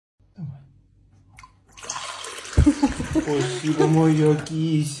Спасибо, моя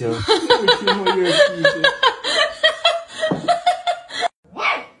кися. Спасибо, моя кися.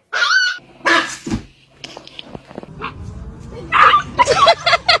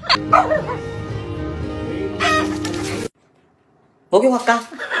 목욕할까?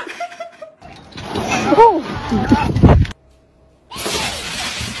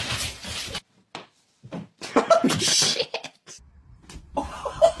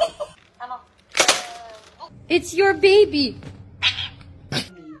 It's your baby.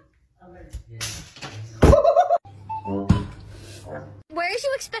 Where is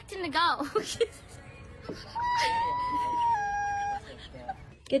you expecting to go?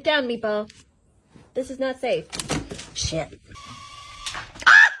 Get down, Meepo. This is not safe. Shit.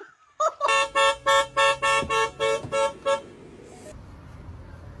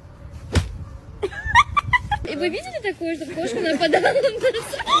 Вы видели такое, что кошка нападала на нас?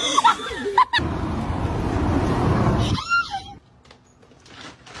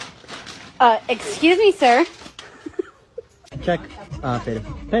 Excuse me, sir. Check. Pet.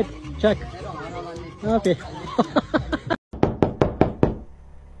 Pet. Check. Okay.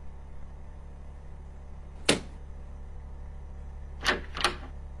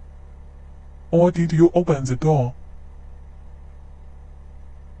 Or did you open the door?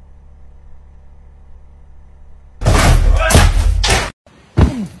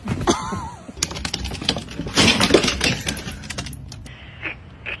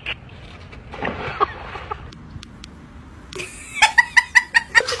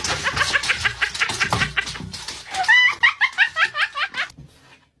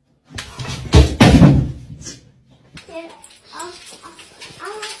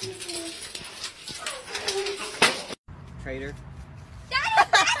 Trader.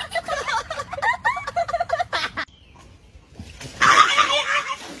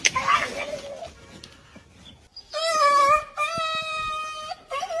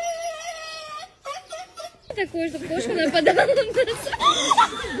 Такое, что кошка нападала на нас.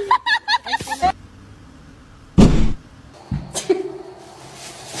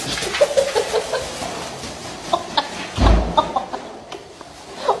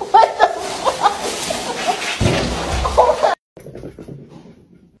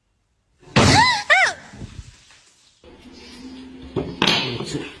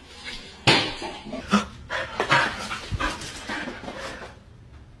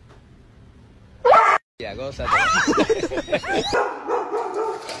 Yeah, go outside.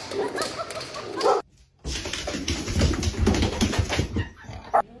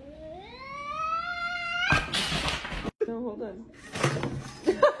 No, hold on.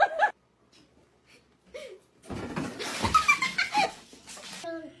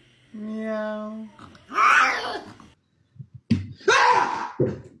 Meow.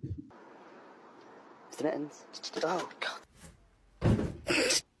 Mr. Mittens. Oh, God.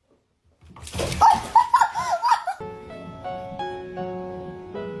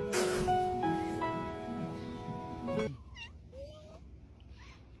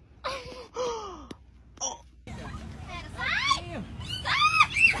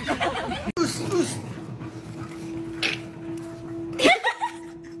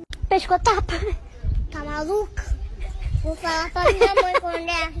 Pescotapa. Tá maluca? Vou falar pra minha mãe quando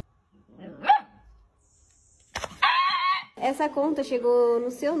é. Essa conta chegou no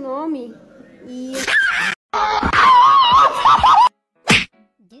seu nome e...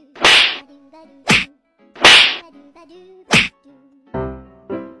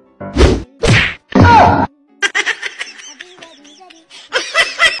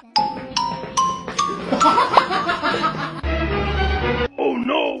 Oh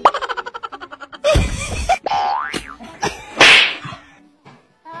no!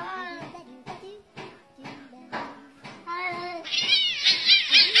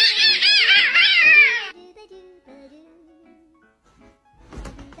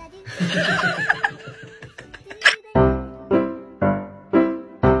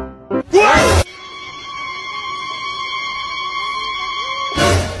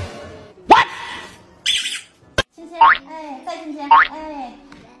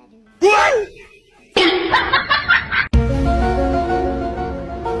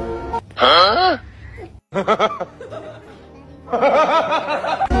 Huh?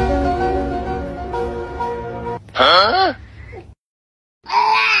 Huh?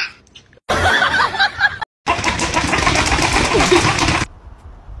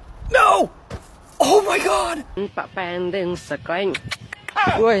 No! Oh my God! Pak pending sekali.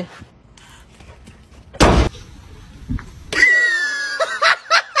 Woi.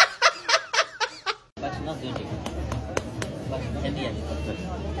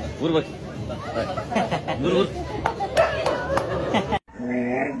 Vur bakayım. Vur vur.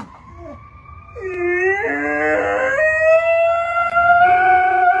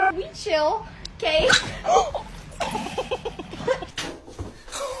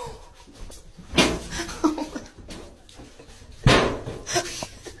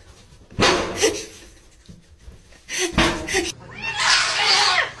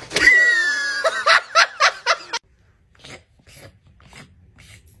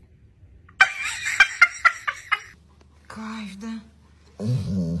 arrived.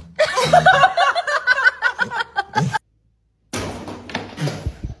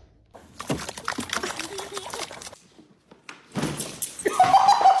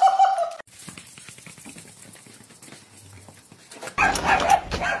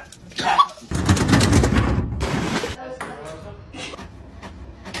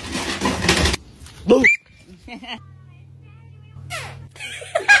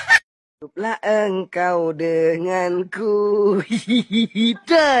 Hiduplah engkau denganku,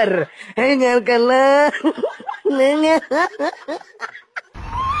 hider, hangatkanlah.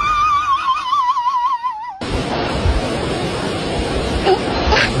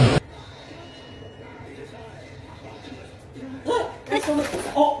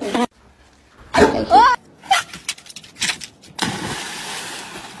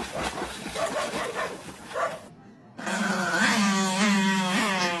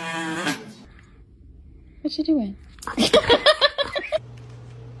 What you doing?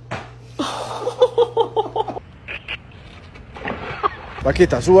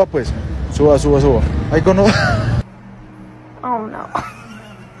 Vaquita, suba pues. Suba. Ahí con... Oh no.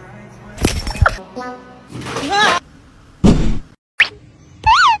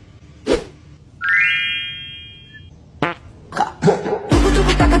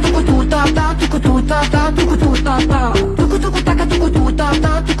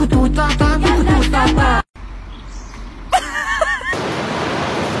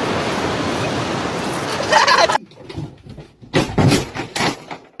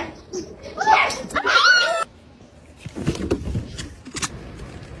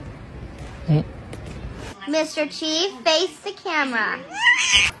 Mr. Chief, face the camera.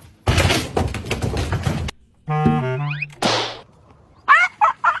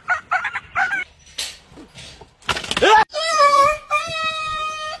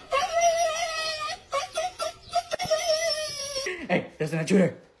 Hey, there's an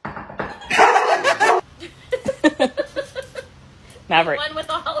intruder. Maverick. One with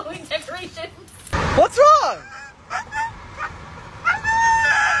the Halloween decorations. What's wrong?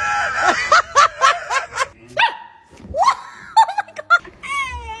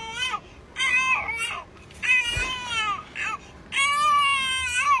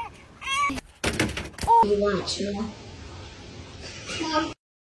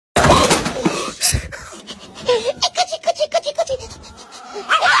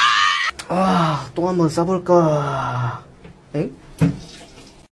 아, 또 한번 싸볼까? 엥?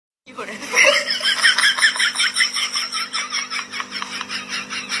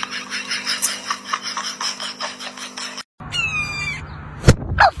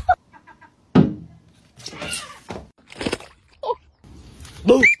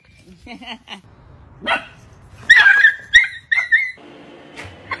 뭐?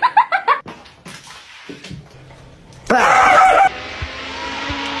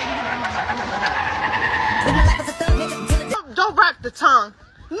 Don't wrap the tongue.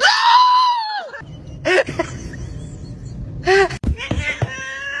 No!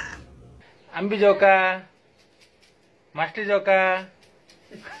 Ambi joka, Master joka.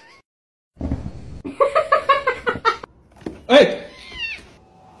 Hey!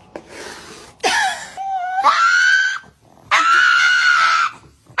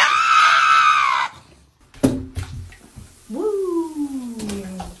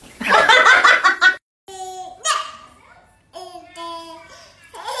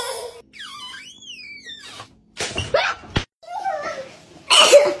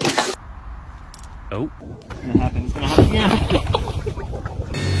 Oh, it's gonna happen. Yeah.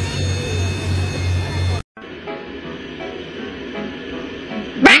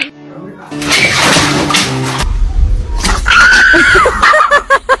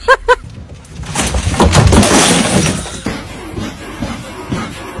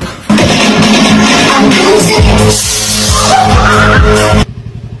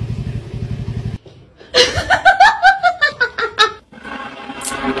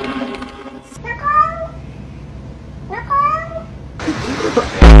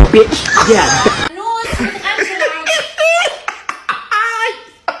 Bitch, yeah.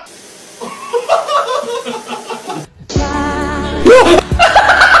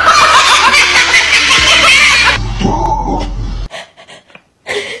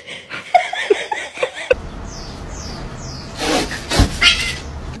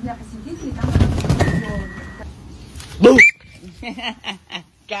 Boo!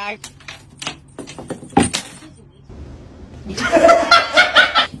 Gag.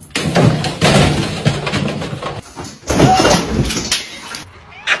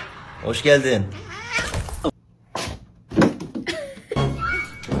 Hoş geldin.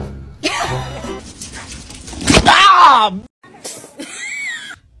 Ah! Stop!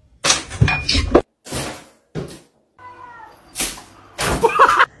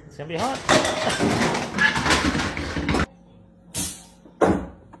 It's gonna be hot.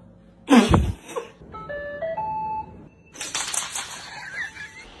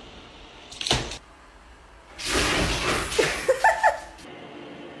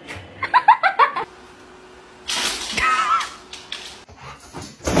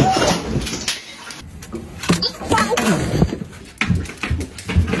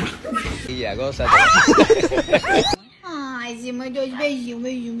 Iya, gosta. Ai, Zima, dois beijinhos,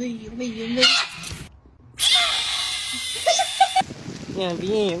 beijinho, beijinho, beijinho, beijinho. Yeah,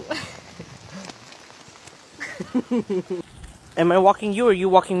 being. Am I walking you or you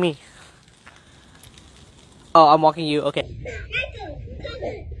walking me? Oh, I'm walking you. Okay.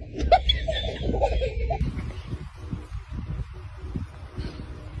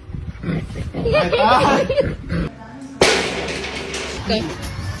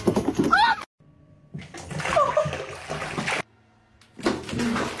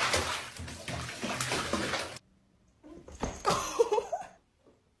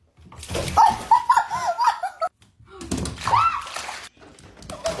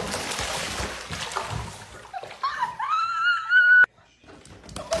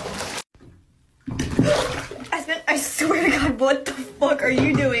 I swear to God, what the fuck are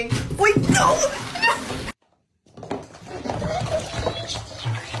you doing? Wait, no!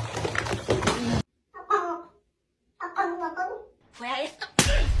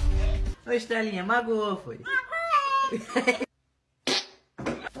 Oi, Estrelinha, magoou, foi.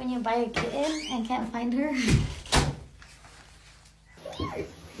 When you buy a kitten and can't find her.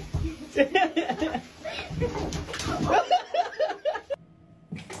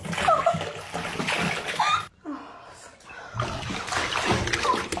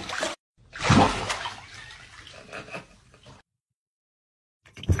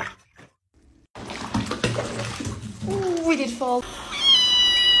 We did fall.